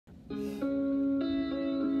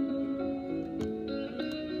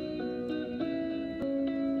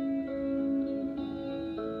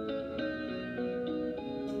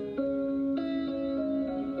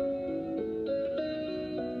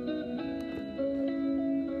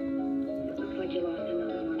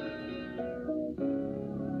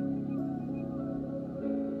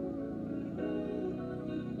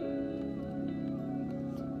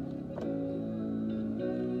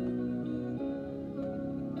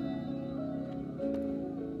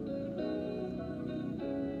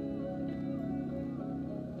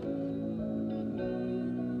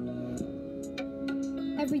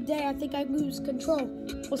Every day I think I lose control.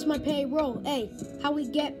 What's my payroll? Hey, how we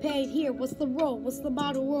get paid here? What's the roll? What's the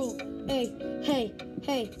bottle roll? Hey, hey,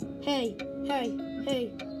 hey, hey, hey,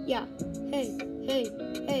 hey, yeah. Hey, hey,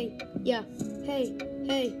 hey, yeah. Hey,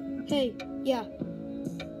 hey, hey, yeah.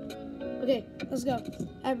 Okay, let's go.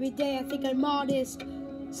 Every day I think I'm modest.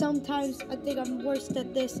 Sometimes I think I'm worse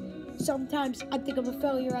at this. Sometimes I think I'm a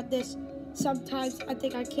failure at this. Sometimes I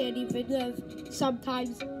think I can't even live.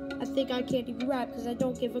 Sometimes I think I can't even rap because I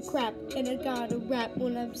don't give a crap. And I gotta rap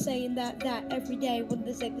when I'm saying that every day when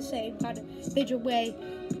this ain't the same kind of major way.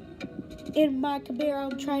 In my career,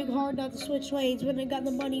 I'm trying hard not to switch lanes. When I got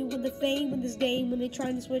the money, with the fame, in this game, when they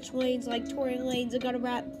trying to switch lanes like Tory lanes, I gotta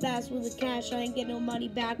rap fast with the cash. I ain't get no money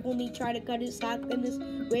back when me try to cut his slack in his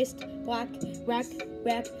wrist. Black, rack,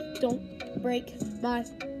 rap, don't break my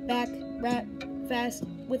back. Rap fast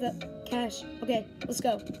with a cash. Okay, let's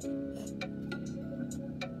go.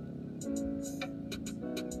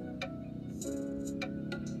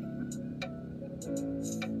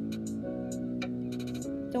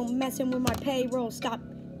 Don't messing with my payroll. Stop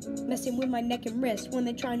messing with my neck and wrist when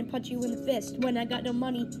they're trying to punch you in the fist. When I got no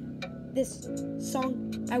money, this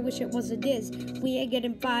song, I wish it was a diss. We ain't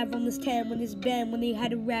getting 5 on this 10 when this band, when they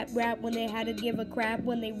had to rap, when they had to give a crap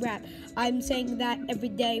when they rap. I'm saying that every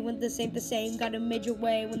day when this ain't the same. Got a major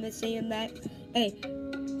way when they're saying that. Hey,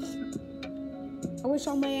 I wish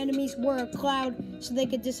all my enemies were a cloud so they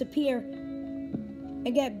could disappear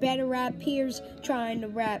and get better rap peers trying to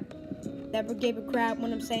rap. Never gave a crap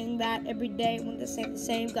when I'm saying that every day when this ain't the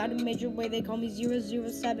same. Got a major way, they call me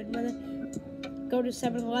 007. When I go to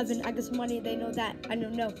 7-Eleven, I got some money, they know that. I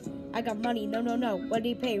don't know. I got money, no. What do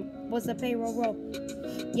you pay? What's the payroll roll?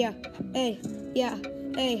 Yeah, hey, yeah,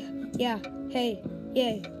 hey, yeah, hey,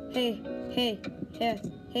 yay, hey, hey, yeah,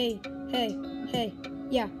 hey, hey, hey,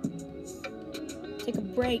 yeah. Take a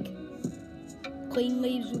break. Clean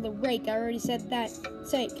leaves with a rake. I already said that.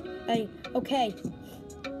 Sake. Hey, okay.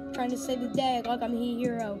 Trying to save the day like I'm a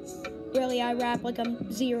hero. Really, I rap like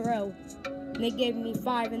I'm 0. And they gave me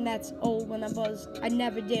 5, and that's old when I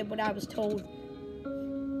never did what I was told.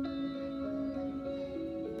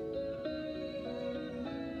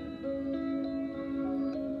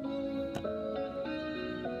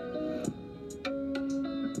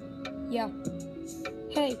 Yeah.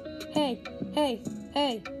 Hey, hey, hey,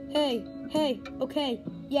 hey, hey, hey, okay,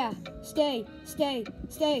 yeah. Stay, hey,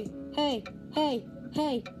 hey, hey,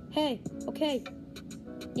 hey, okay,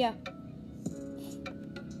 yeah.